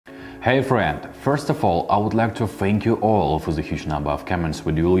Hey friend, first of all, I would like to thank you all for the huge number of comments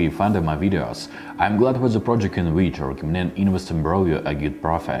we do leave under my videos. I'm glad with the project in which I recommend investing bro you a good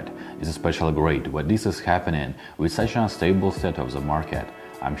profit. It's especially great when this is happening with such an unstable state of the market.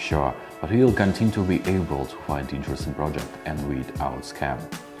 I'm sure, but we will continue to be able to find interesting project and weed out scam.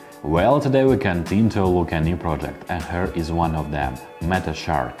 Well, today we continue to look at a new project, and here is one of them,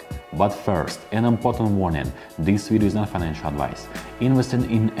 MetaShark. But first, an important warning, this video is not financial advice. Investing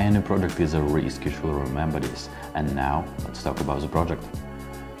in any project is a risk, you should remember this. And now, let's talk about the project.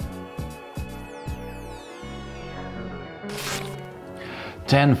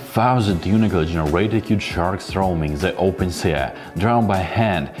 10,000 uniquely generated huge sharks roaming the open sea, drawn by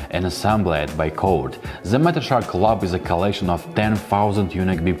hand and assembled by code. The MetaShark Club is a collection of 10,000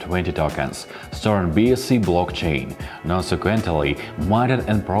 unique BEP20 tokens stored on BSC blockchain, non-sequentially minted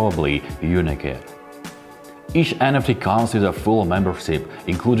and probably unique. Each NFT comes with a full membership,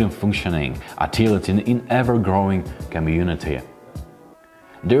 including functioning, utility in ever-growing community.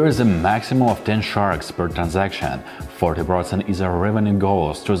 There is a maximum of 10 sharks per transaction. 40% is a revenue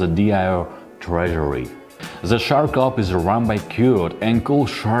goes to the DIO treasury. The Shark Club is run by cute and cool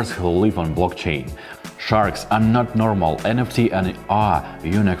sharks who live on blockchain. Sharks are not normal NFT and are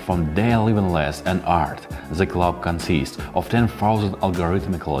unique from their living list and art. The club consists of 10,000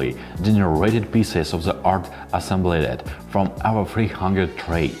 algorithmically generated pieces of the art assembled from over 300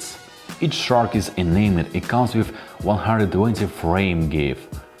 traits. Each shark is named, it comes with 120 frame GIF,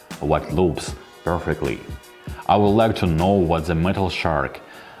 what loops perfectly. I would like to know what the MetaShark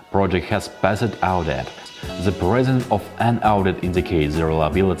project has passed audit. The presence of an audit indicates the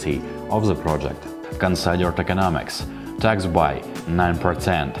reliability of the project. Consider tokenomics. Tax buy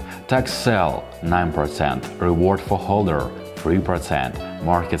 9%, tax sell 9%, reward for holder 3%,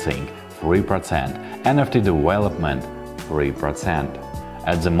 marketing 3%, NFT development 3%.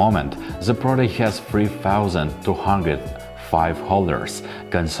 At the moment, the project has 3,205 holders.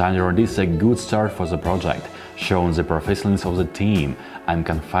 Considering this a good start for the project, showing the professionalism of the team, I'm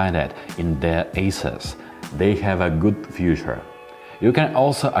confident in their aces. They have a good future. You can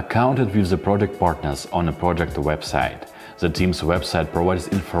also account it with the project partners on the project website. The team's website provides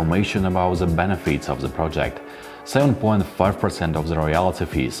information about the benefits of the project. 7.5% of the royalty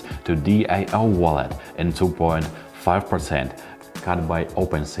fees to DIO wallet and 2.5% cut by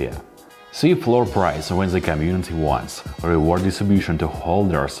OpenSea. See floor price when the community wants. Reward distribution to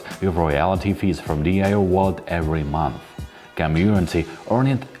holders with royalty fees from DIO wallet every month. Community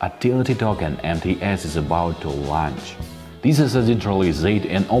earned utility token MTS is about to launch. This is a decentralized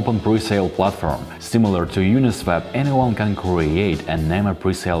and open pre-sale platform. Similar to Uniswap, anyone can create and name a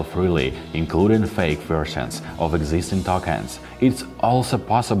pre-sale freely, including fake versions of existing tokens. It's also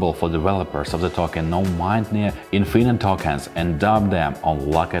possible for developers of the token now mint near infinite tokens and dump them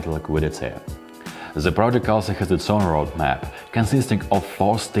on locked liquidity. The project also has its own roadmap, consisting of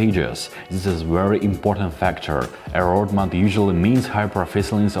 4 stages. This is a very important factor. A roadmap usually means high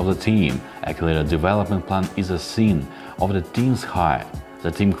professionalism of the team. A clear development plan is a sign of the team's high.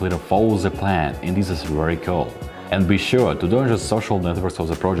 The team clearly follows the plan, and this is very cool. And be sure to join the social networks of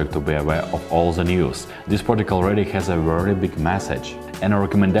the project to be aware of all the news. This project already has a very big message, and I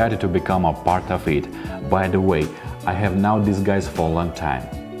recommend you to become a part of it. By the way, I have known these guys for a long time,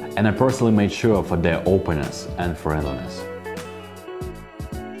 and I personally made sure for their openness and friendliness.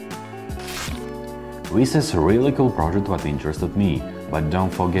 This is a really cool project that interested me, but don't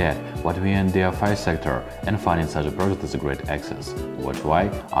forget what we are in the DeFi sector, and finding such a project is a great access. Watch why,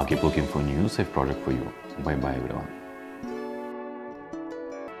 I'll keep looking for new safe project for you. Bye bye everyone.